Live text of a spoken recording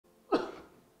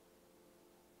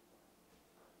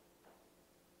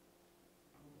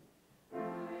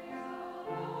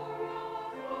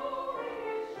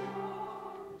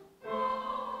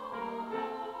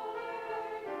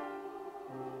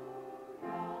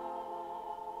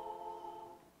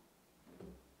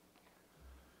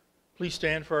Please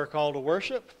stand for our call to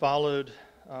worship, followed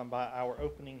by our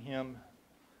opening hymn,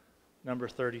 number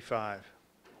 35.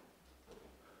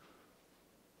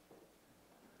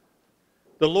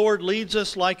 The Lord leads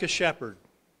us like a shepherd.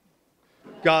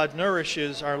 God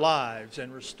nourishes our lives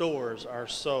and restores our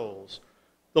souls.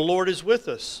 The Lord is with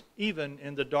us, even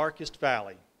in the darkest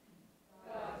valley.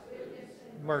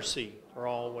 Mercy are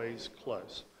always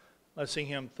close. Let's sing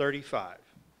hymn 35.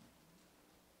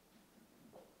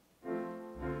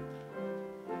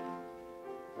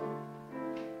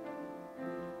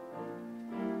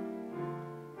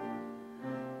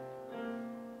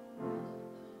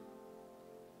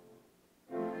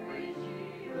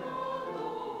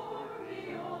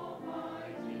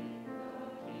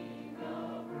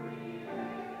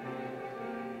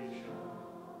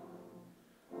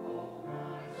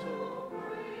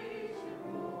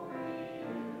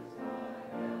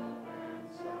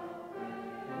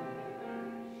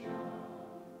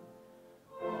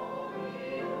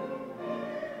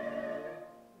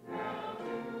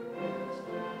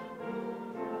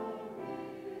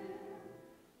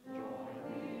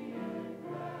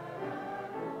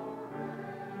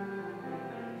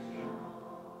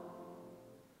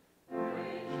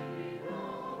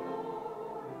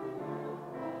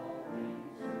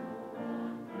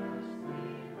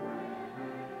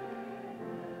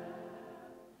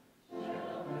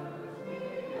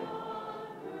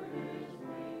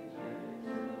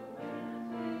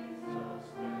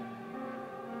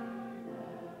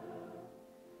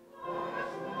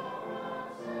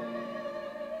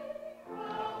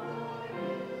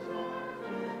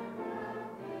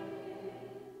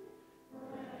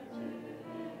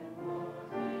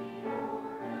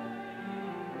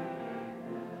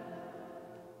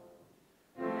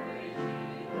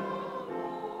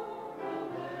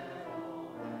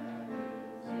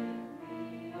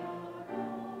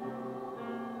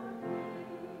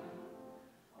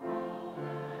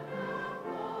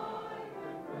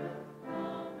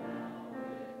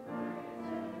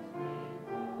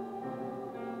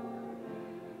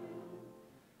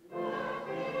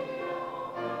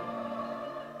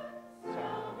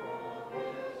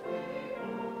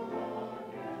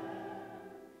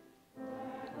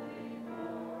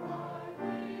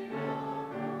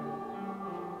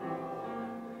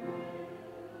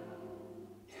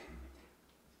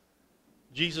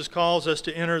 Jesus calls us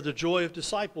to enter the joy of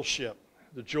discipleship,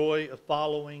 the joy of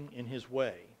following in his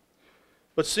way.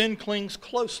 But sin clings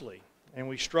closely, and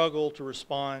we struggle to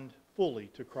respond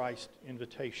fully to Christ's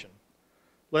invitation.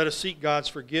 Let us seek God's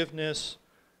forgiveness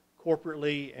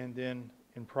corporately and then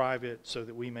in private so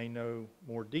that we may know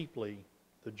more deeply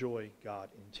the joy God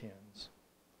intends.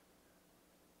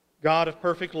 God of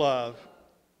perfect love,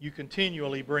 you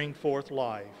continually bring forth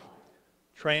life,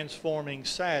 transforming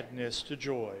sadness to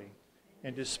joy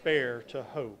and despair to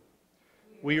hope.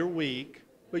 We are weak,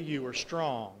 but you are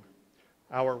strong.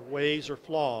 Our ways are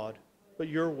flawed, but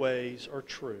your ways are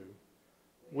true.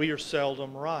 We are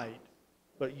seldom right,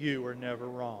 but you are never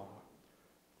wrong.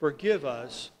 Forgive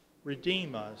us,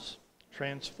 redeem us,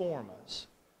 transform us.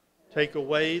 Take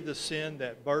away the sin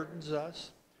that burdens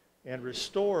us, and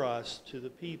restore us to the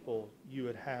people you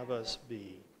would have us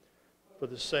be, for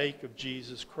the sake of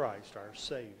Jesus Christ, our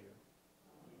Savior.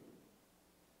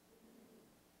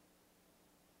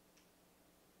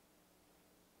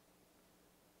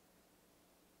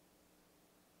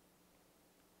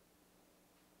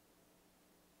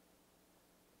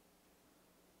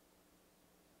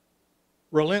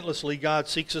 Relentlessly, God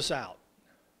seeks us out.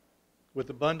 With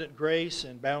abundant grace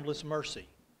and boundless mercy,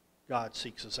 God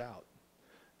seeks us out.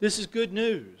 This is good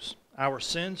news. Our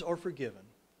sins are forgiven.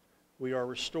 We are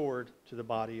restored to the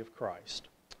body of Christ.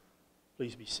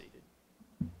 Please be seated.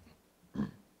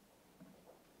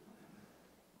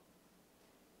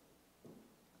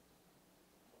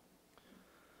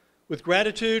 With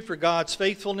gratitude for God's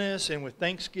faithfulness and with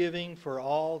thanksgiving for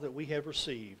all that we have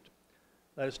received,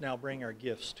 let us now bring our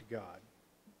gifts to God.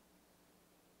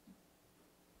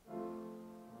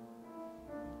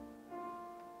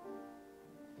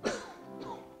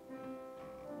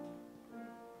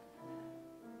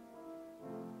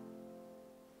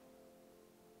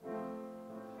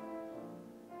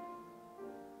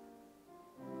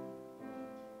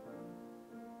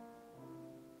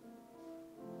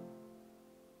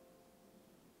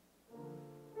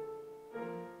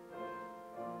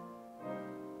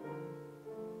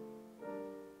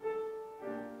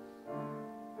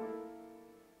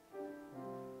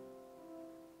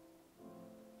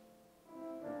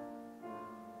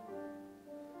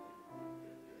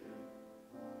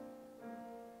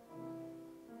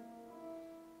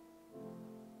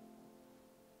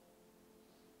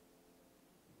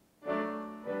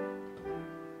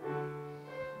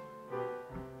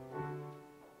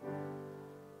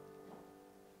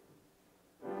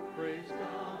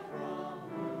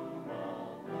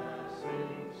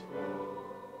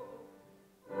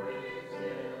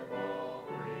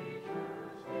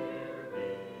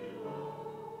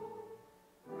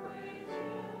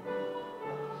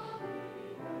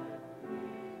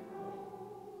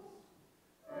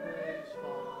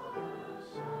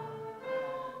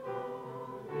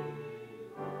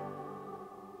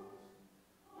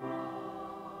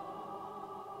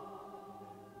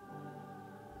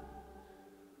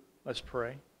 Let's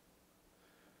pray.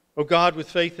 O God, with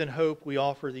faith and hope, we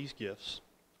offer these gifts.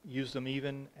 Use them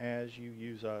even as you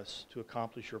use us to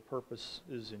accomplish your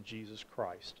purposes in Jesus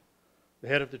Christ, the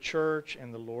head of the church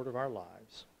and the Lord of our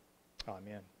lives.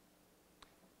 Amen.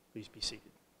 Please be seated.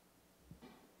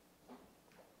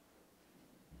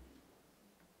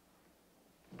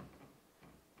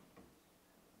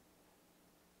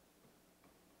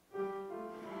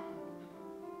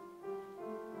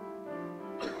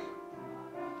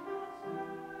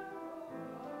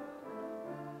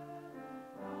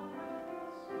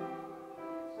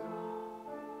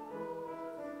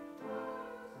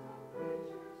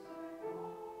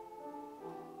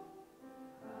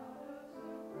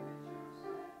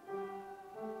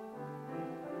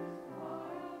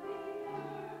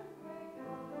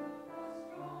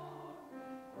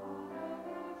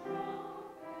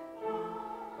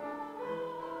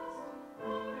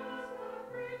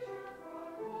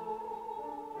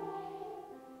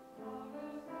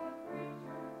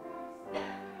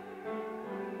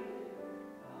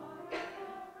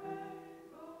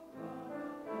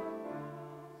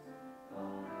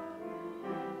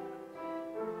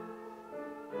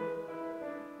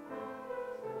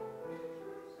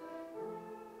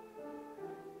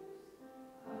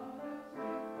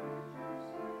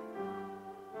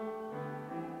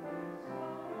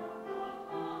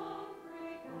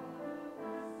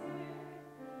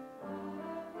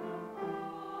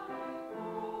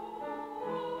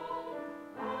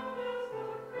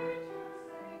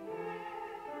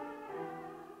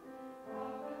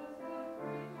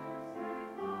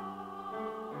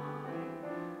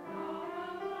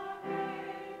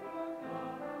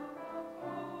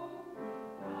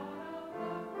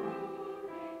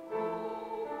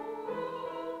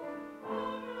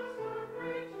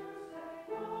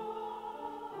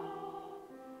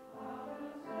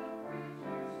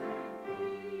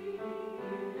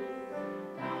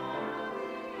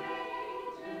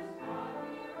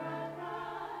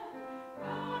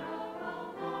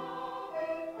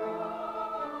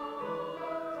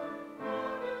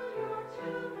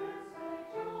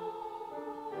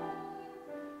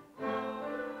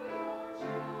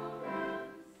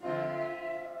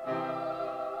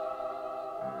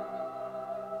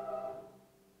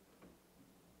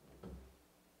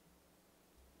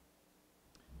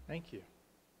 Thank you.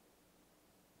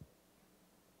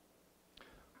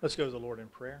 Let's go to the Lord in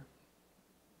prayer.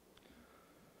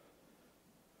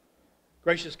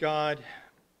 Gracious God,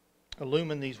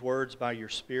 illumine these words by your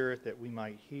Spirit that we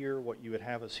might hear what you would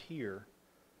have us hear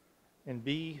and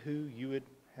be who you would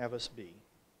have us be.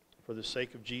 For the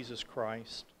sake of Jesus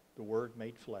Christ, the Word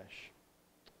made flesh.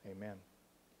 Amen.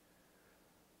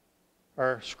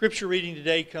 Our scripture reading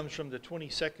today comes from the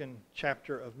 22nd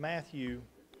chapter of Matthew,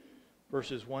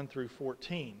 verses 1 through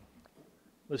 14.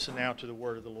 Listen now to the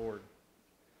word of the Lord.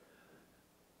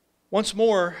 Once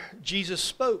more, Jesus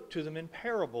spoke to them in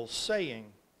parables,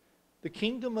 saying, "The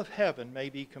kingdom of heaven may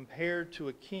be compared to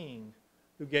a king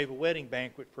who gave a wedding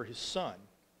banquet for his son.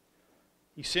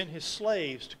 He sent his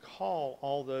slaves to call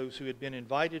all those who had been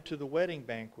invited to the wedding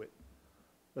banquet,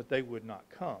 but they would not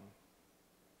come.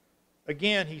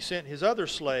 Again, he sent his other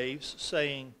slaves,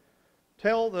 saying,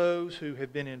 'Tell those who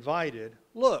have been invited,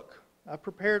 look, I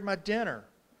prepared my dinner.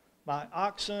 My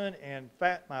oxen and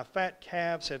my fat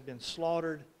calves have been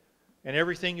slaughtered, and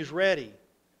everything is ready.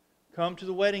 Come to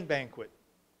the wedding banquet.'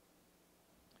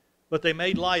 But they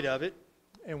made light of it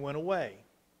and went away,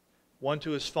 one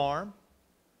to his farm,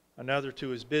 another to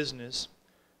his business,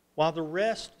 while the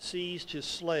rest seized his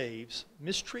slaves,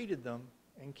 mistreated them,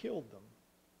 and killed them.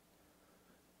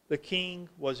 The king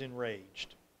was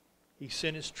enraged. He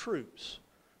sent his troops,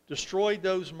 destroyed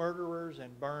those murderers,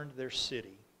 and burned their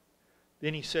city.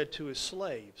 Then he said to his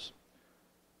slaves,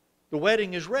 'The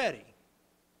wedding is ready,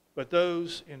 but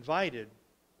those invited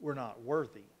were not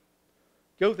worthy.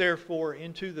 Go therefore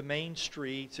into the main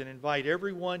streets and invite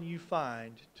everyone you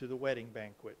find to the wedding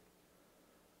banquet.'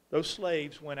 Those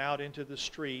slaves went out into the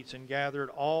streets and gathered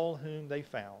all whom they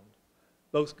found,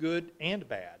 both good and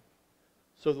bad.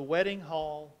 So the wedding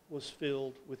hall was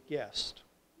filled with guests.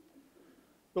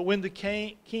 But when the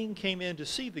king came in to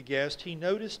see the guest, he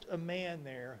noticed a man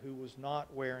there who was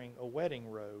not wearing a wedding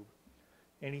robe.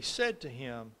 And he said to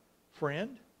him,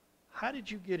 'Friend, how did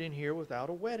you get in here without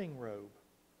a wedding robe?'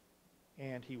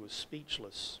 And he was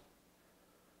speechless.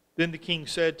 Then the king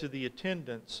said to the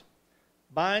attendants,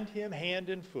 'Bind him hand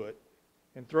and foot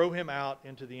and throw him out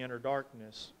into the inner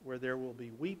darkness, where there will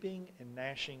be weeping and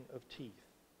gnashing of teeth.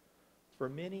 For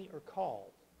many are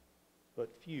called,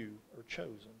 but few are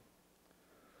chosen.'"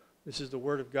 This is the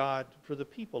word of God for the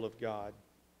people of God.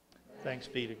 Thanks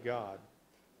be to God.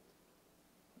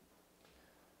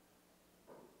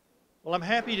 Well, I'm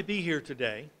happy to be here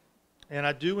today, and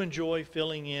I do enjoy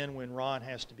filling in when Ron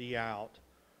has to be out,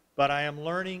 but I am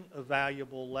learning a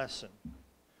valuable lesson.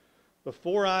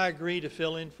 Before I agree to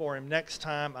fill in for him next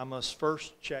time, I must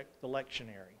first check the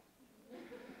lectionary.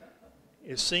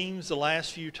 It seems the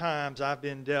last few times I've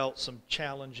been dealt some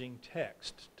challenging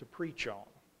text to preach on.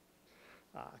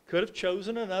 I could have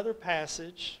chosen another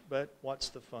passage, but what's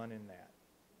the fun in that?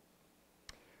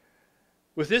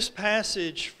 With this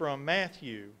passage from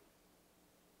Matthew,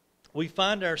 we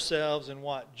find ourselves in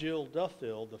what Jill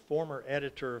Duffield, the former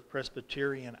editor of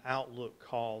Presbyterian Outlook,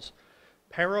 calls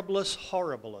parabolus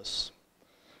horribilis.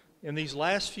 In these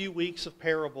last few weeks of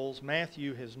parables,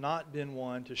 Matthew has not been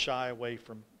one to shy away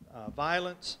from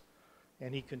violence,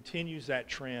 and he continues that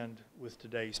trend with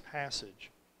today's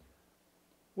passage.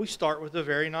 We start with a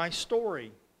very nice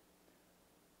story.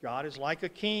 God is like a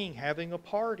king having a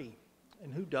party,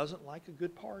 and who doesn't like a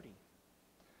good party?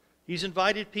 He's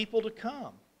invited people to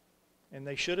come, and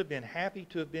they should have been happy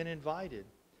to have been invited.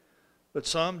 But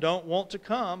some don't want to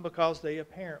come because they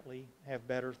apparently have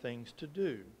better things to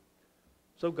do.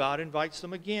 So God invites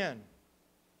them again.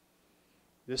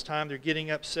 This time they're getting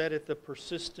upset at the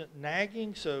persistent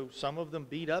nagging, so some of them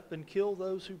beat up and kill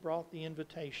those who brought the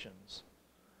invitations.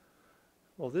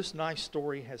 Well, this nice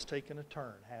story has taken a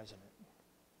turn, hasn't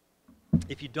it?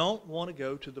 If you don't want to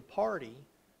go to the party,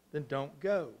 then don't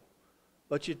go.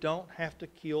 But you don't have to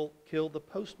kill the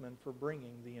postman for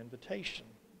bringing the invitation.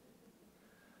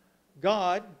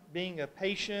 God, being a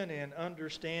patient and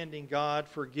understanding God,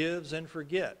 forgives and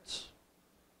forgets.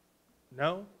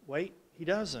 No, wait, He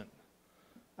doesn't.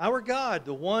 Our God,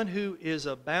 the one who is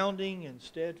abounding in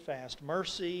steadfast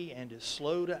mercy and is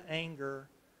slow to anger,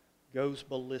 goes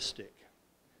ballistic.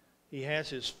 He has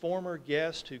His former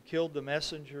guest who killed the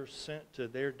messengers sent to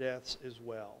their deaths as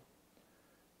well.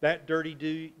 That dirty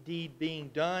deed being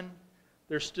done,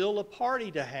 there's still a party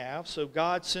to have, so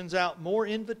God sends out more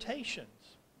invitations.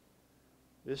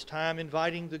 This time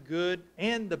inviting the good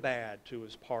and the bad to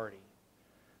His party.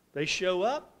 They show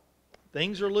up,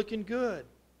 things are looking good,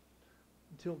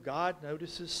 until God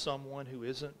notices someone who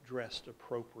isn't dressed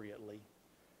appropriately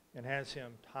and has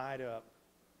him tied up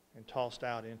and tossed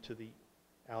out into the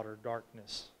outer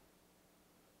darkness.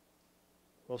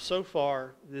 Well, so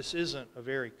far, this isn't a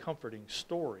very comforting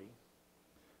story.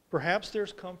 Perhaps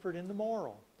there's comfort in the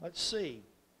moral. Let's see.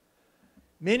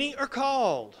 Many are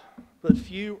called, but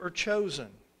few are chosen.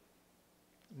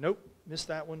 Nope, missed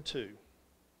that one too.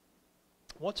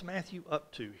 What's Matthew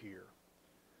up to here?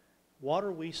 What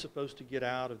are we supposed to get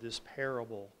out of this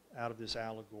parable, out of this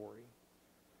allegory?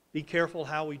 Be careful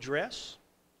how we dress.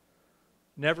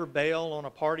 Never bail on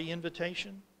a party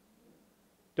invitation.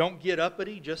 Don't get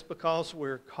uppity just because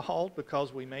we're called,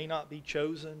 because we may not be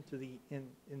chosen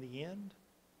in the end.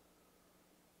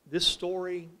 This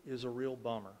story is a real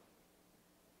bummer.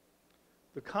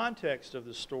 The context of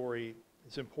the story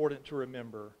is important to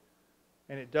remember,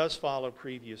 and it does follow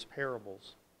previous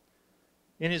parables.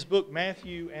 In his book,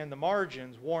 Matthew and the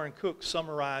Margins, Warren Cook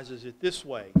summarizes it this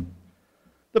way.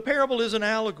 The parable is an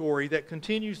allegory that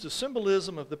continues the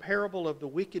symbolism of the parable of the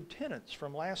wicked tenants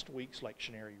from last week's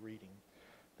lectionary reading.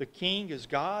 The king is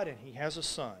God, and he has a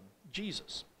son,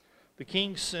 Jesus. The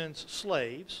king sends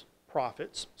slaves,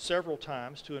 prophets, several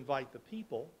times to invite the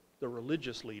people, the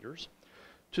religious leaders,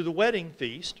 to the wedding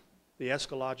feast, the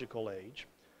eschatological age.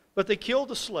 But they kill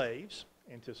the slaves,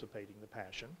 anticipating the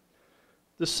passion.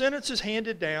 The sentence is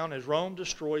handed down as Rome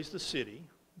destroys the city,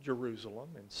 Jerusalem,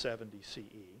 in 70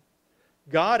 CE.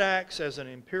 God acts as an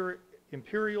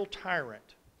imperial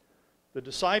tyrant. The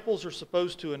disciples are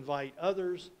supposed to invite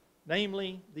others,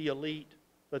 namely the elite,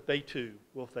 but they too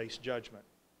will face judgment.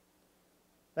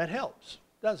 That helps,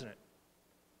 doesn't it?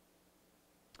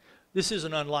 This is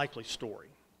an unlikely story.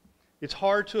 It's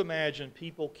hard to imagine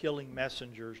people killing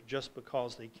messengers just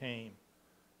because they came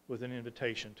with an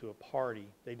invitation to a party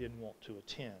they didn't want to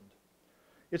attend.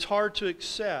 It's hard to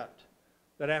accept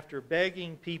that after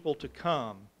begging people to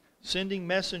come, sending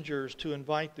messengers to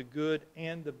invite the good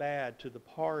and the bad to the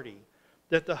party,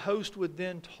 that the host would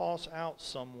then toss out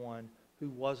someone who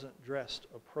wasn't dressed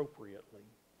appropriately.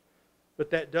 But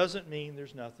that doesn't mean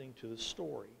there's nothing to the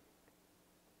story.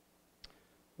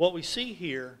 What we see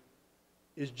here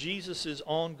is Jesus'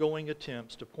 ongoing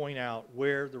attempts to point out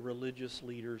where the religious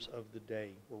leaders of the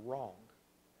day were wrong.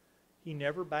 He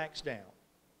never backs down.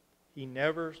 He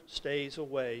never stays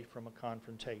away from a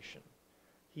confrontation.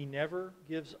 He never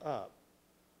gives up.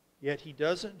 Yet he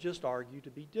doesn't just argue to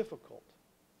be difficult.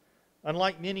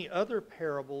 Unlike many other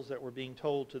parables that were being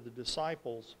told to the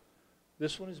disciples,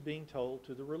 this one is being told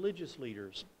to the religious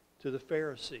leaders, to the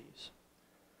Pharisees.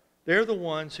 They're the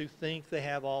ones who think they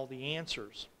have all the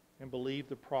answers, and believe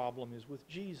the problem is with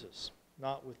Jesus,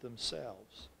 not with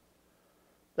themselves.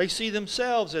 They see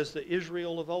themselves as the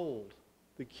Israel of old,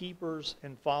 the keepers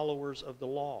and followers of the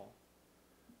law.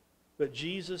 But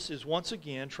Jesus is once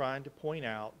again trying to point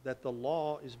out that the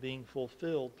law is being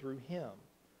fulfilled through him,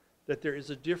 that there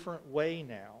is a different way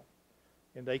now,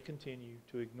 and they continue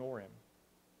to ignore him.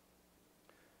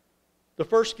 The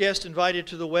first guests invited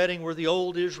to the wedding were the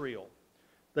old Israel.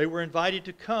 They were invited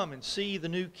to come and see the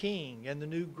new king and the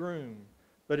new groom,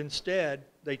 but instead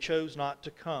they chose not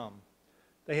to come.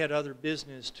 They had other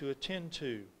business to attend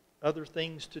to, other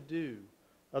things to do,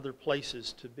 other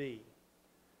places to be.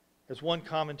 As one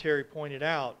commentary pointed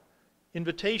out,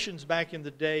 invitations back in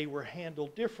the day were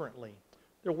handled differently.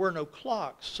 There were no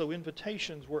clocks, so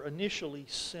invitations were initially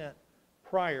sent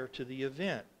prior to the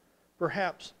event,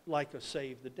 perhaps like a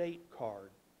save-the-date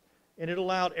card. And it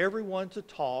allowed everyone to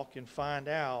talk and find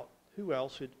out who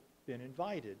else had been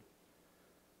invited.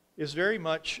 It's very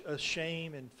much a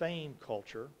shame and fame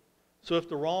culture. So if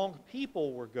the wrong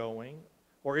people were going,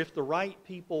 or if the right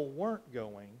people weren't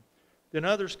going, then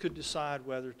others could decide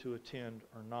whether to attend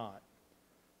or not.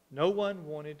 No one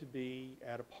wanted to be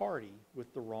at a party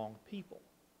with the wrong people.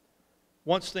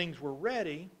 Once things were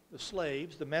ready, the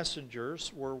slaves, the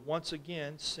messengers, were once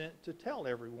again sent to tell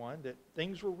everyone that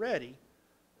things were ready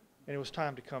and it was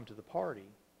time to come to the party.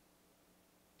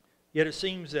 Yet it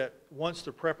seems that once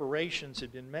the preparations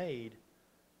had been made,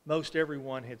 most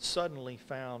everyone had suddenly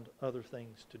found other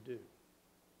things to do.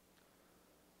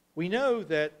 We know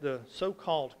that the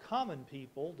so-called common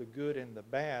people, the good and the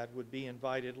bad, would be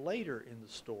invited later in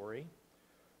the story.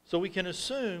 So we can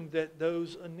assume that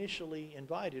those initially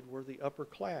invited were the upper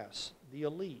class, the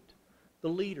elite, the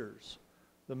leaders,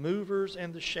 the movers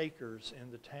and the shakers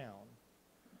in the town.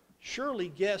 Surely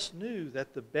guests knew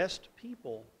that the best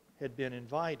people had been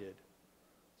invited.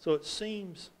 So it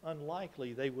seems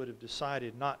unlikely they would have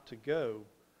decided not to go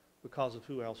because of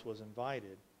who else was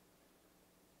invited.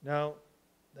 No,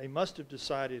 they must have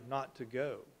decided not to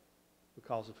go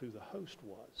because of who the host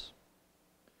was.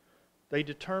 They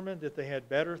determined that they had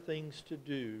better things to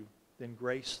do than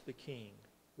grace the king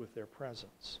with their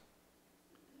presence.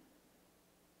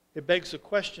 It begs the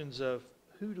questions of,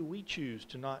 who do we choose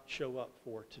to not show up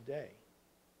for today?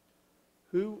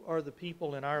 Who are the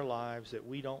people in our lives that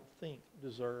we don't think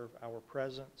deserve our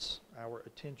presence, our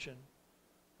attention,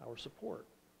 our support?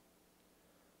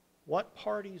 What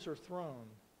parties are thrown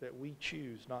that we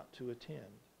choose not to attend?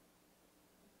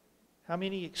 How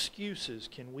many excuses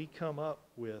can we come up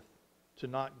with to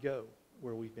not go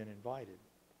where we've been invited?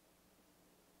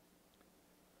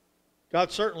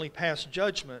 God certainly passed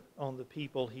judgment on the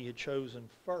people he had chosen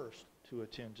first to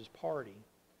attend his party,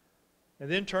 and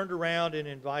then turned around and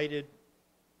invited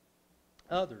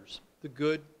others, the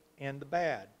good and the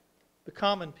bad, the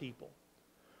common people,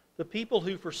 the people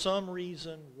who for some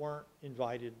reason weren't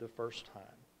invited the first time.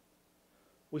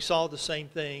 We saw the same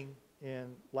thing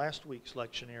in last week's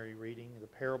lectionary reading, the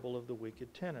parable of the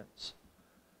wicked tenants.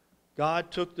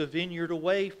 God took the vineyard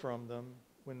away from them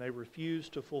when they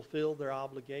refused to fulfill their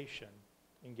obligation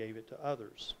and gave it to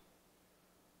others.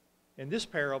 In this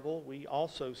parable, we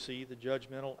also see the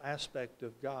judgmental aspect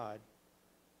of God,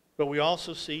 but we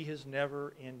also see his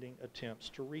never-ending attempts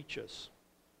to reach us.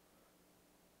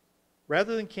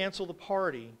 Rather than cancel the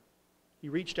party, he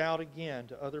reached out again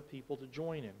to other people to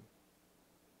join him.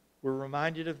 We're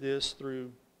reminded of this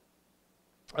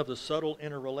of the subtle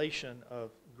interrelation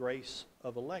of grace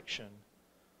of election,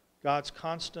 God's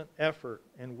constant effort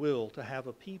and will to have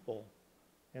a people,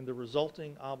 and the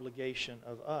resulting obligation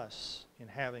of us in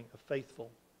having a faithful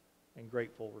and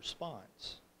grateful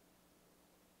response.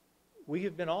 We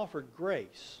have been offered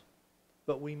grace,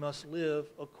 but we must live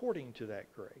according to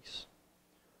that grace.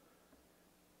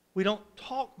 We don't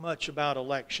talk much about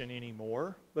election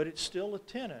anymore, but it's still a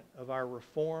tenet of our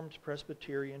Reformed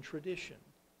Presbyterian tradition.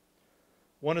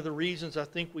 One of the reasons I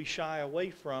think we shy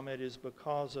away from it is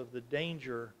because of the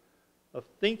danger of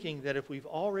thinking that if we've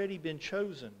already been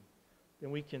chosen,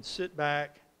 then we can sit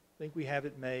back, think we have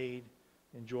it made,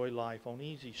 enjoy life on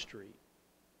easy street.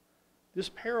 This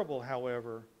parable,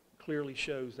 however, clearly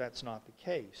shows that's not the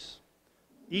case.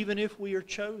 Even if we are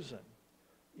chosen,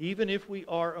 even if we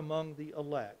are among the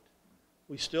elect,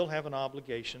 we still have an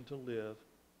obligation to live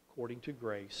according to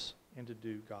grace and to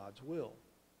do God's will.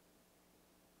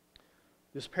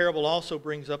 This parable also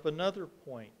brings up another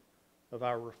point of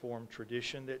our Reformed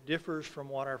tradition that differs from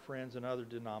what our friends in other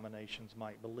denominations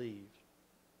might believe.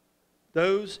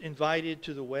 Those invited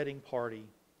to the wedding party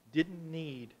didn't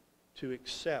need to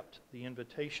accept the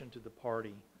invitation to the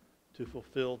party to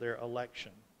fulfill their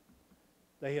election.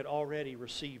 They had already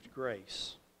received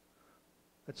grace.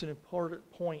 That's an important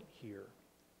point here,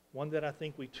 one that I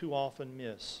think we too often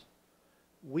miss.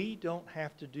 We don't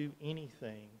have to do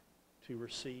anything to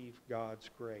receive God's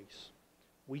grace.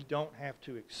 We don't have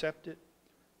to accept it.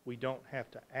 We don't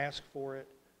have to ask for it.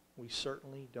 We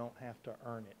certainly don't have to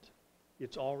earn it.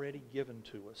 It's already given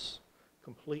to us,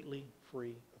 completely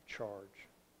free of charge.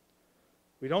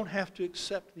 We don't have to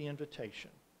accept the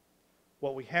invitation.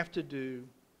 What we have to do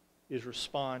is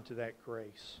respond to that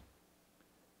grace.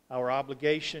 Our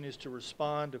obligation is to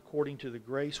respond according to the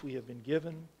grace we have been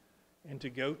given and to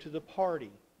go to the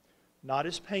party, not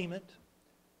as payment,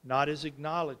 not as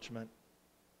acknowledgement,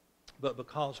 but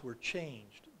because we're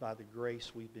changed by the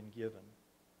grace we've been given.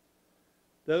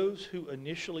 Those who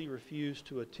initially refused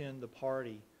to attend the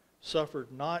party suffered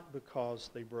not because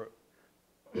they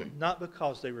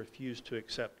refused to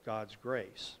accept God's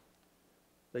grace.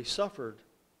 They suffered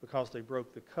because they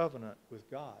broke the covenant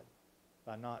with God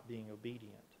by not being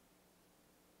obedient.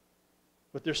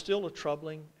 But there's still a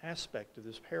troubling aspect of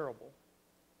this parable.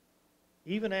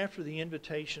 Even after the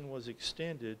invitation was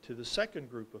extended to the second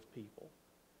group of people,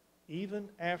 even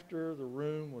after the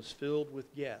room was filled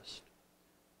with guests,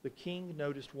 the king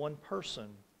noticed one person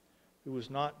who was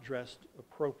not dressed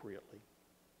appropriately.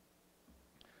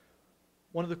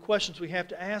 One of the questions we have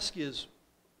to ask is,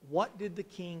 what did the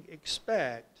king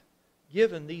expect,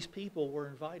 given these people were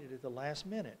invited at the last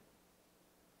minute?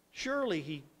 Surely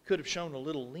he could have shown a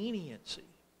little leniency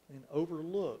and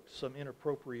overlooked some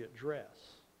inappropriate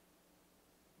dress.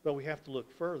 But we have to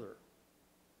look further.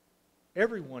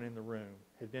 Everyone in the room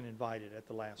had been invited at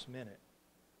the last minute,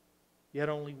 yet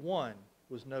only one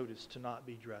was noticed to not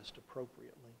be dressed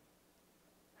appropriately.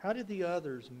 How did the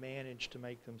others manage to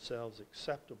make themselves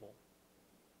acceptable,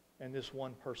 and this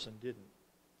one person didn't?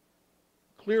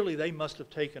 Clearly, they must have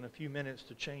taken a few minutes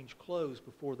to change clothes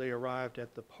before they arrived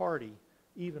at the party,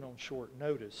 even on short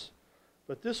notice.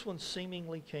 But this one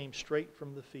seemingly came straight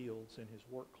from the fields in his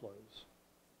work clothes.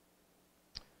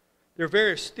 There are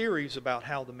various theories about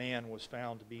how the man was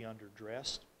found to be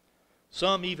underdressed.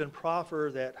 Some even proffer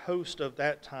that hosts of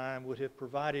that time would have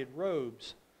provided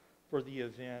robes for the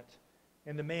event,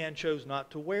 and the man chose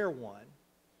not to wear one.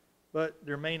 But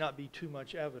there may not be too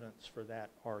much evidence for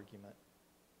that argument.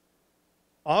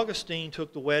 Augustine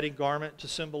took the wedding garment to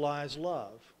symbolize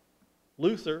love.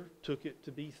 Luther took it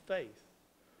to be faith.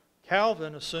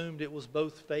 Calvin assumed it was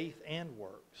both faith and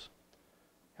works.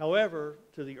 However,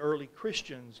 to the early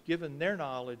Christians, given their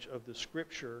knowledge of the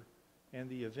Scripture and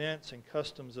the events and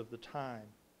customs of the time,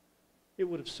 it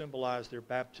would have symbolized their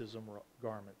baptism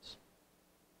garments.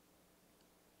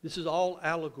 This is all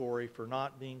allegory for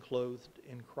not being clothed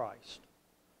in Christ,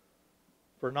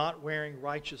 for not wearing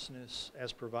righteousness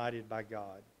as provided by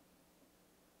God.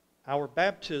 Our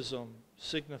baptism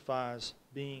signifies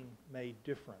being made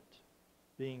different,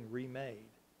 being remade,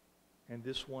 and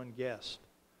this one guest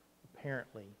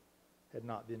apparently had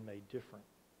not been made different.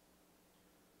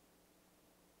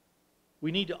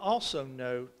 We need to also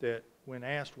note that when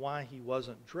asked why he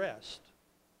wasn't dressed,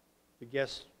 the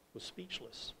guest was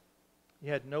speechless. He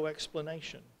had no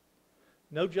explanation,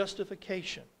 no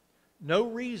justification, no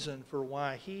reason for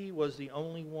why he was the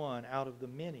only one out of the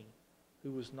many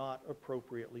who was not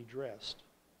appropriately dressed.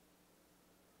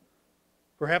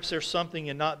 Perhaps there's something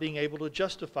in not being able to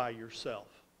justify yourself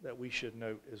that we should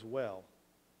note as well.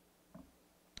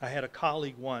 I had a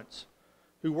colleague once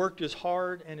who worked as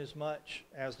hard and as much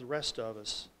as the rest of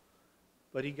us,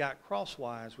 but he got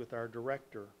crosswise with our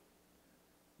director.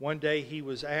 One day he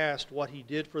was asked what he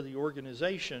did for the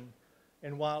organization,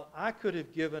 and while I could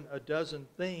have given a dozen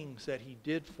things that he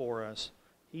did for us,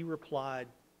 he replied,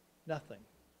 nothing.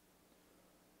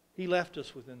 He left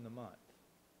us within the month.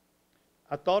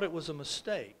 I thought it was a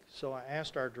mistake, so I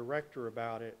asked our director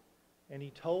about it, and he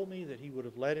told me that he would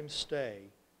have let him stay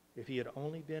if he had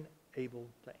only been able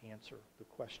to answer the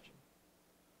question.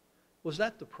 Was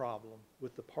that the problem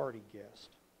with the party guest?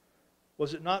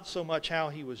 Was it not so much how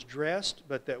he was dressed,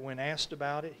 but that when asked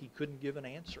about it, he couldn't give an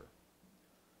answer?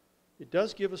 It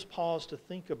does give us pause to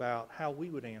think about how we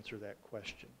would answer that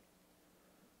question.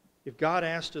 If God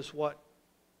asked us what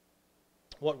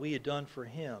we had done for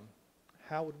him,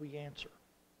 how would we answer?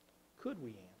 Could we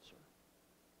answer?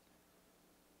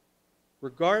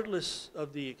 Regardless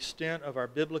of the extent of our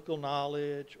biblical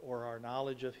knowledge or our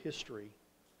knowledge of history,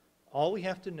 all we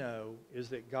have to know is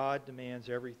that God demands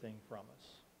everything from us.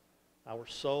 Our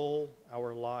soul,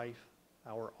 our life,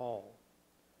 our all.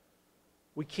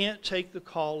 We can't take the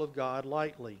call of God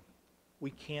lightly.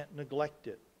 We can't neglect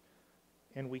it.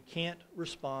 And we can't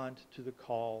respond to the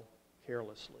call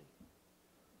carelessly.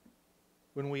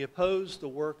 When we oppose the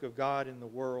work of God in the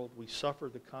world, we suffer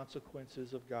the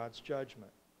consequences of God's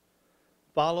judgment.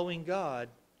 Following God,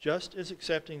 just as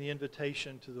accepting the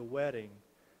invitation to the wedding,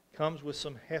 comes with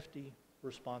some hefty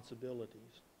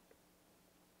responsibilities.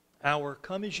 Our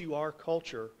come as you are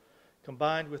culture,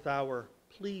 combined with our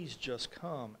please just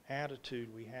come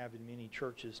attitude we have in many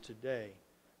churches today,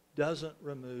 doesn't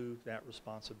remove that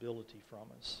responsibility from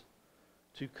us.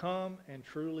 To come and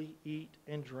truly eat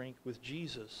and drink with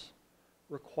Jesus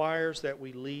requires that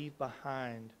we leave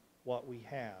behind what we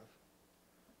have,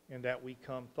 and that we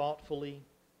come thoughtfully,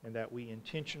 and that we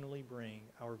intentionally bring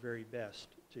our very best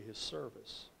to His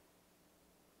service.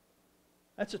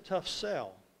 That's a tough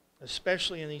sell,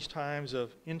 especially in these times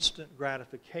of instant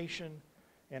gratification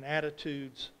and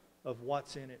attitudes of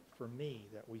what's in it for me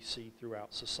that we see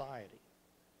throughout society.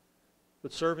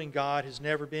 But serving God has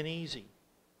never been easy.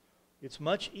 It's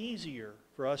much easier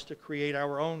for us to create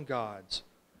our own gods,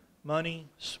 money,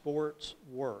 sports,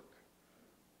 work,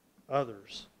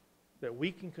 others, that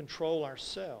we can control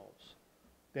ourselves,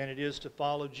 than it is to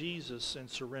follow Jesus and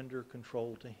surrender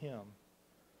control to Him.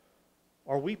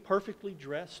 Are we perfectly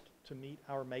dressed to meet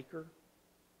our Maker?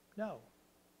 No,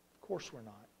 of course we're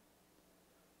not.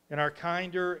 In our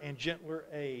kinder and gentler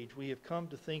age, we have come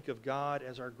to think of God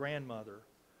as our grandmother,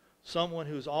 someone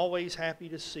who is always happy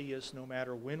to see us no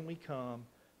matter when we come,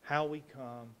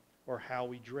 or how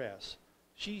we dress.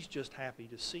 She's just happy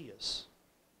to see us.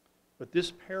 But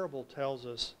this parable tells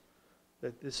us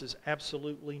that this is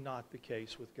absolutely not the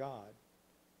case with God.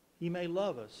 He may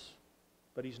love us,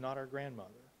 but He's not our grandmother.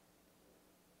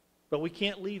 But we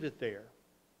can't leave it there.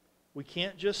 We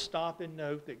can't just stop and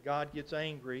note that God gets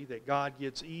angry, that God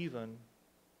gets even,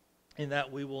 and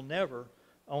that we will never,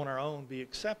 on our own, be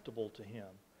acceptable to Him.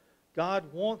 God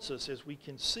wants us, as we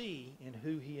can see in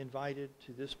who He invited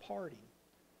to this party.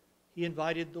 He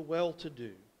invited the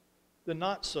well-to-do, the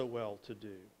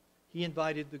not-so-well-to-do. He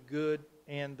invited the good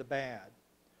and the bad.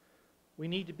 We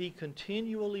need to be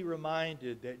continually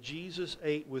reminded that Jesus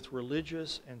ate with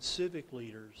religious and civic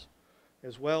leaders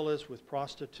as well as with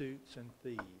prostitutes and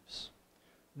thieves.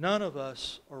 None of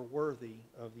us are worthy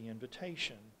of the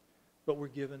invitation, but we're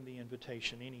given the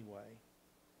invitation anyway.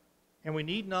 And we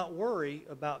need not worry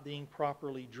about being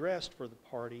properly dressed for the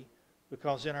party,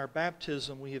 because in our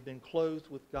baptism we have been clothed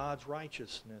with God's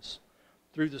righteousness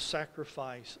through the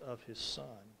sacrifice of His Son.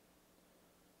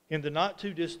 In the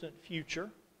not-too-distant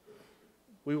future,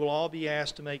 we will all be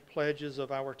asked to make pledges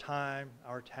of our time,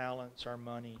 our talents, our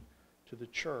money to the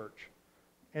church.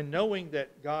 And knowing that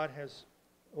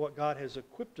what God has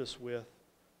equipped us with,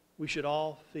 we should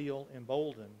all feel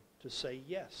emboldened to say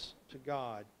yes to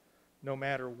God, no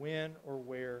matter when or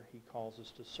where He calls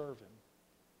us to serve Him.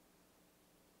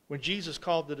 When Jesus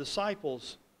called the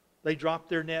disciples, they dropped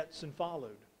their nets and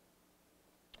followed.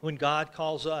 When God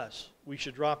calls us, we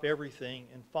should drop everything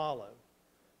and follow.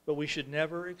 But we should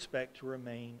never expect to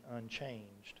remain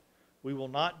unchanged. We will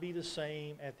not be the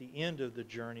same at the end of the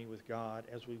journey with God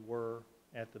as we were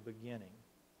at the beginning.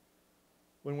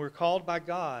 When we're called by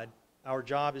God, our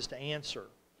job is to answer,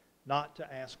 not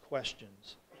to ask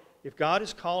questions. If God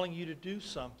is calling you to do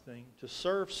something, to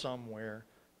serve somewhere,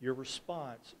 your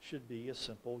response should be a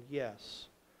simple yes.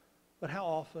 But how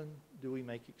often do we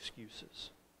make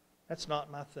excuses? That's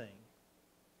not my thing.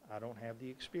 I don't have the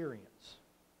experience.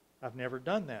 I've never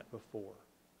done that before.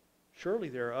 Surely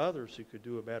there are others who could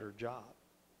do a better job.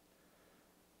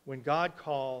 When God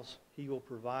calls, He will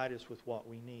provide us with what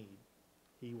we need.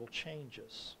 He will change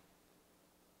us.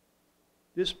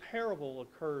 This parable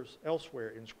occurs elsewhere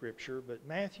in Scripture, but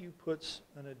Matthew puts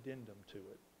an addendum to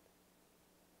it.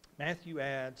 Matthew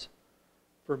adds,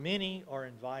 "For many are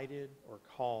invited or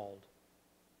called,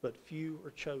 but few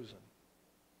are chosen."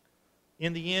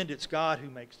 In the end, it's God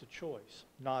who makes the choice,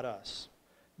 not us.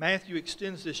 Matthew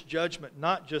extends this judgment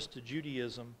not just to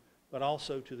Judaism, but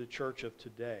also to the church of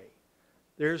today.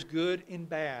 There's good and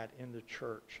bad in the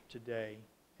church today,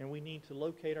 and we need to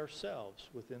locate ourselves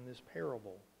within this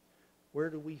parable. Where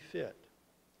do we fit?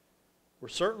 We're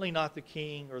certainly not the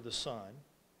king or the son,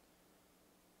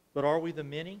 but are we the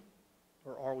many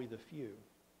or are we the few?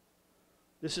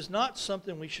 This is not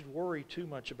something we should worry too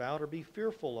much about or be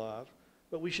fearful of,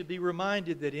 but we should be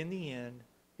reminded that in the end,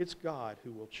 it's God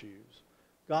who will choose.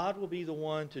 God will be the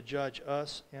one to judge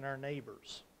us and our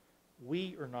neighbors.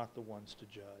 We are not the ones to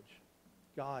judge.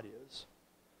 God is.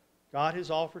 God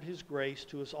has offered His grace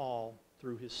to us all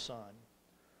through His Son.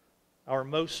 Our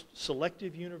most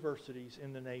selective universities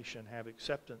in the nation have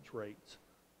acceptance rates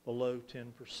below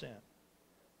 10%.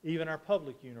 Even our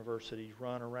public universities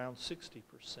run around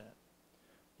 60%.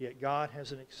 Yet God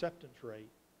has an acceptance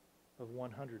rate of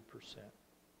 100%.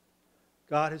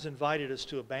 God has invited us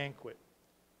to a banquet.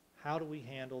 How do we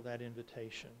handle that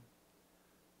invitation?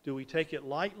 Do we take it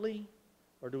lightly,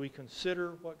 Or do we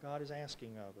consider what God is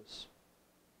asking of us?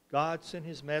 God sent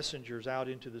his messengers out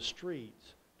into the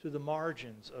streets, to the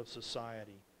margins of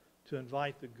society, to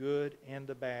invite the good and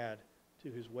the bad to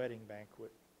his wedding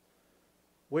banquet.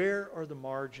 Where are the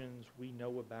margins we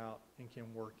know about and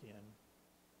can work in?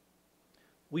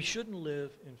 We shouldn't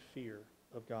live in fear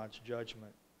of God's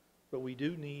judgment, but we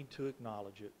do need to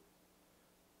acknowledge it.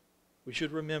 We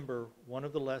should remember one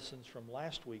of the lessons from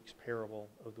last week's parable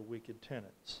of the wicked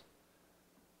tenants.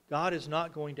 God is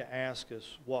not going to ask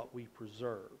us what we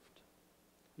preserved.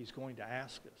 He's going to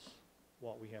ask us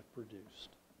what we have produced.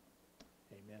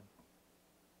 Amen.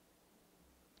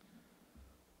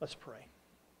 Let's pray.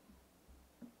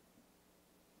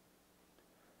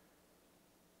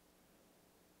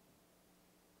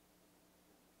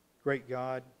 Great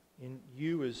God, in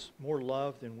you is more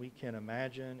love than we can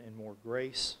imagine and more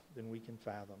grace than we can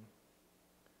fathom.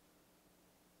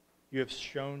 You have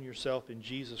shown yourself in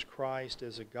Jesus Christ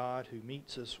as a God who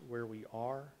meets us where we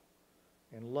are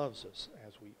and loves us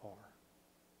as we are.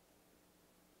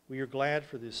 We are glad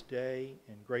for this day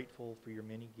and grateful for your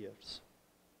many gifts.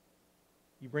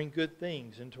 You bring good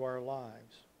things into our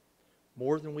lives,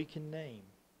 more than we can name,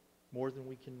 more than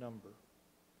we can number.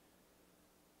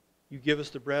 You give us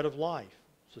the bread of life,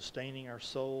 sustaining our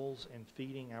souls and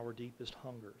feeding our deepest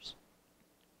hungers.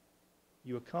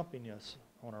 You accompany us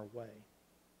on our way.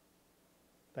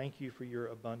 Thank you for your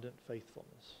abundant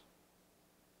faithfulness.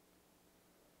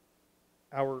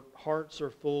 Our hearts are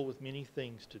full with many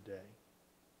things today.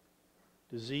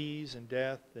 Disease and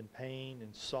death and pain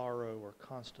and sorrow are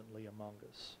constantly among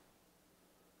us.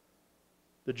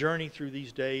 The journey through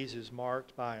these days is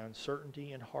marked by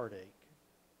uncertainty and heartache.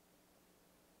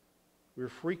 We're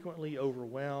frequently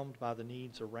overwhelmed by the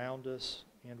needs around us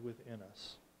and within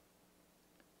us.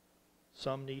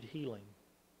 Some need healing.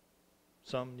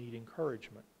 Some need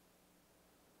encouragement.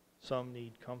 Some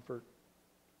need comfort.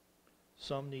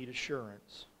 Some need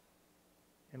assurance.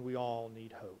 And we all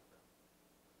need hope.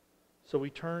 So we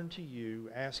turn to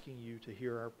you, asking you to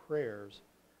hear our prayers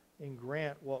and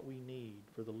grant what we need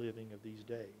for the living of these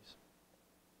days.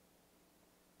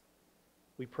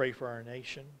 We pray for our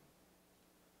nation.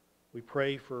 We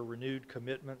pray for renewed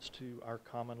commitments to our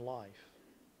common life.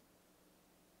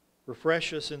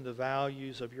 Refresh us in the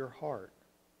values of your heart: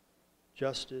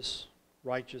 justice,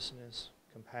 righteousness,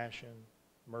 compassion,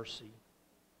 mercy,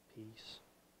 peace.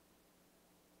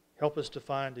 Help us to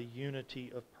find a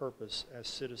unity of purpose as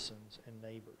citizens and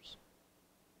neighbors.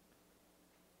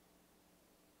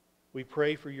 We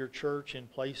pray for your church in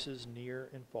places near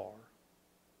and far.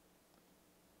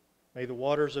 May the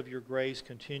waters of your grace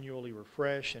continually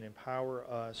refresh and empower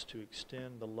us to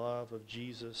extend the love of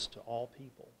Jesus to all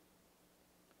people.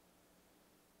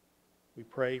 We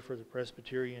pray for the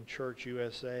Presbyterian Church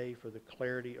USA, for the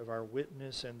clarity of our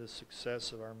witness and the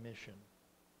success of our mission.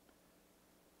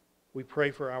 We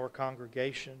pray for our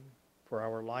congregation, for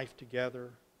our life together,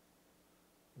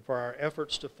 and for our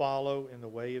efforts to follow in the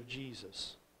way of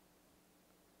Jesus.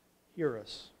 Hear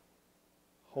us,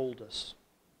 hold us,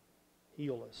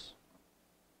 heal us,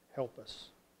 help us.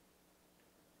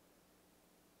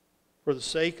 For the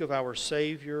sake of our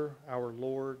Savior, our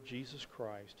Lord Jesus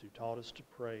Christ, who taught us to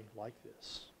pray like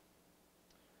this: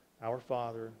 Our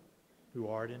Father, who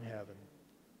art in heaven,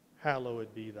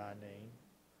 hallowed be thy name.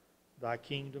 Thy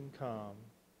kingdom come,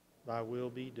 thy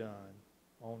will be done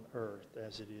on earth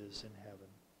as it is in heaven.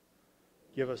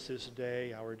 Give us this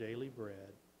day our daily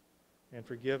bread, and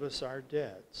forgive us our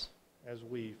debts as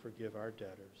we forgive our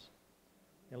debtors.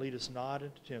 And lead us not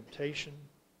into temptation,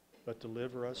 but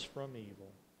deliver us from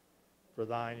evil. For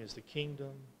thine is the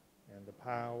kingdom, and the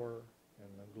power, and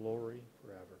the glory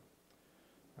forever.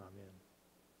 Amen.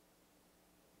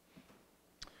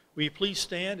 Will you please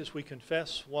stand as we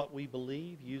confess what we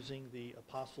believe using the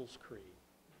Apostles' Creed?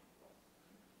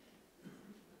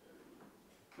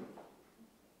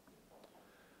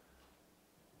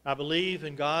 I believe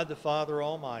in God the Father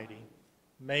Almighty,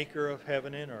 maker of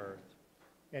heaven and earth,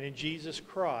 and in Jesus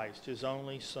Christ, his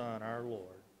only Son, our Lord,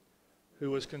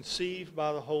 who was conceived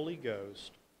by the Holy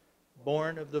Ghost,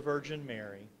 born of the Virgin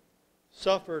Mary,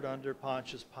 suffered under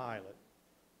Pontius Pilate,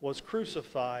 was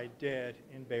crucified, dead,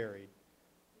 and buried.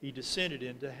 He descended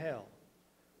into hell.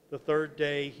 The third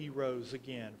day he rose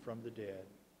again from the dead.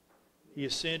 He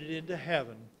ascended into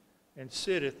heaven and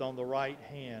sitteth on the right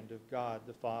hand of God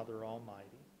the Father Almighty.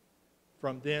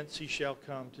 From thence he shall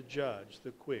come to judge the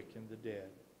quick and the dead.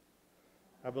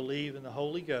 I believe in the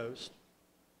Holy Ghost,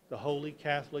 the Holy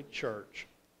Catholic Church,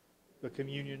 the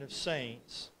communion of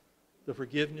saints, the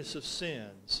forgiveness of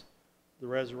sins, the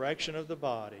resurrection of the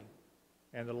body,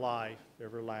 and the life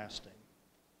everlasting.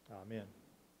 Amen.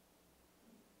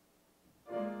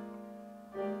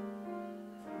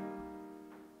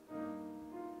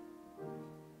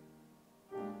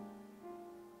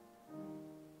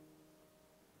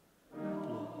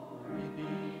 Glory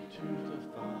be to the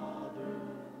Father,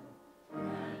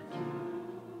 and to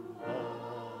the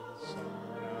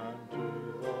Son, and to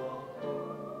the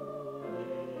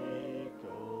Holy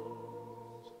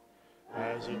Ghost,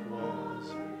 as it was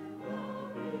in the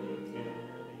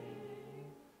beginning,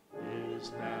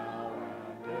 is now,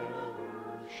 and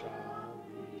ever shall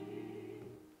be,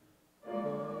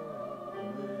 world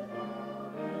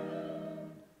without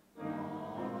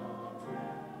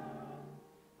end.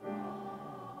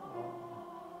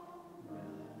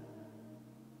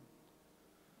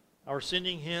 Our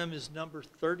sending hymn is number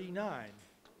 39,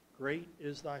 Great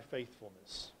is Thy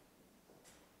Faithfulness.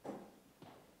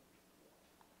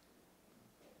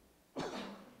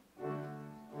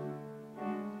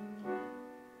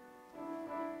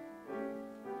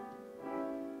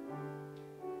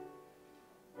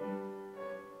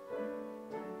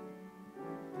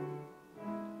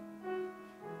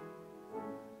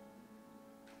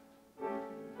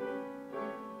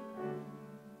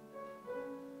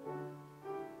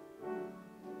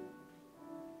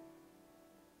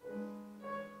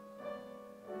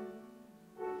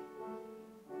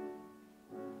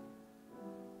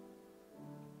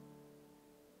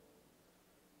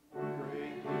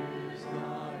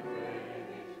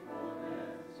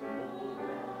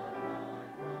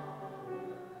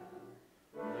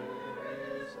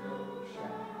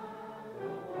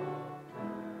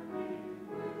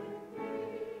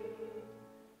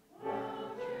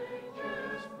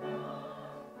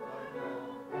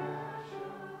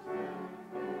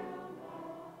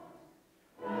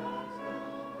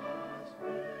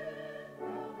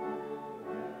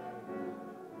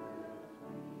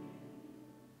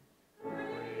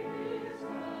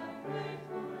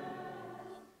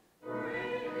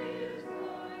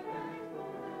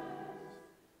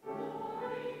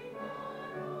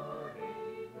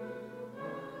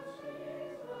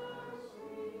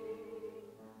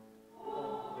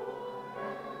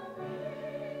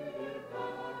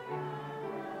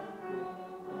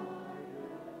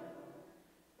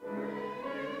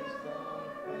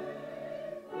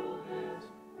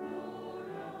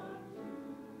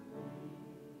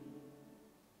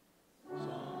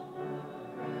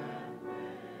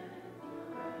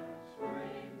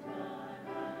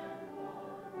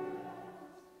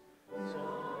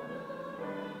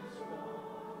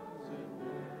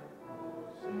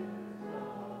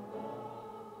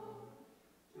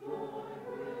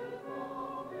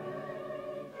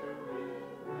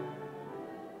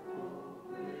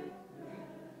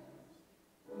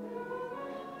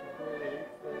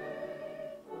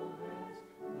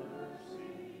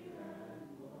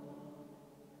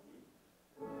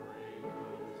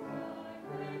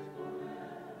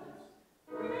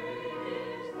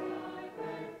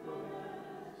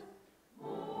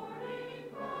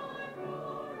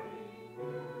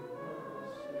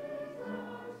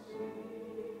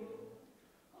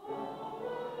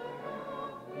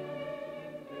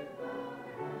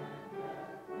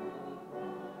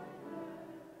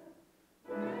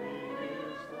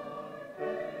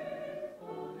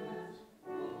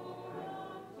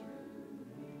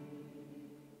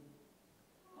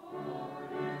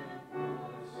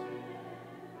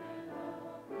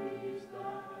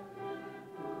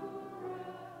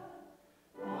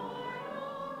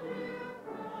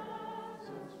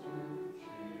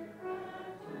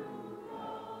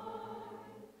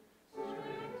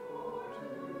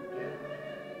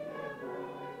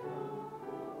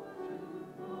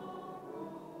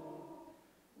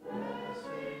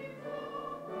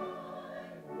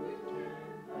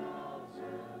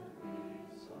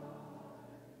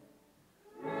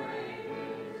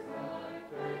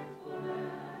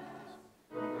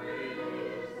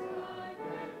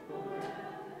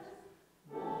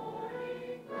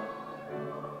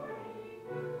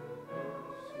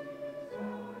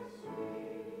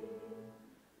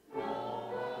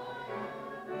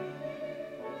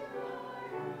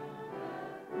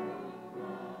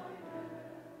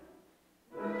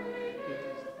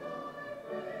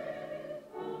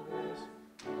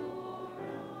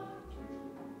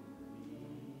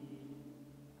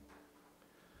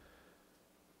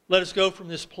 Let us go from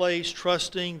this place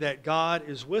trusting that God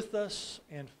is with us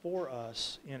and for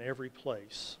us in every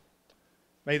place.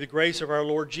 May the grace of our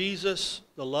Lord Jesus,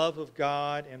 the love of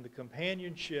God, and the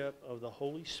companionship of the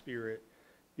Holy Spirit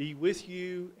be with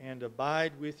you and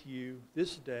abide with you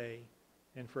this day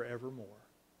and forevermore.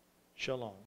 Shalom.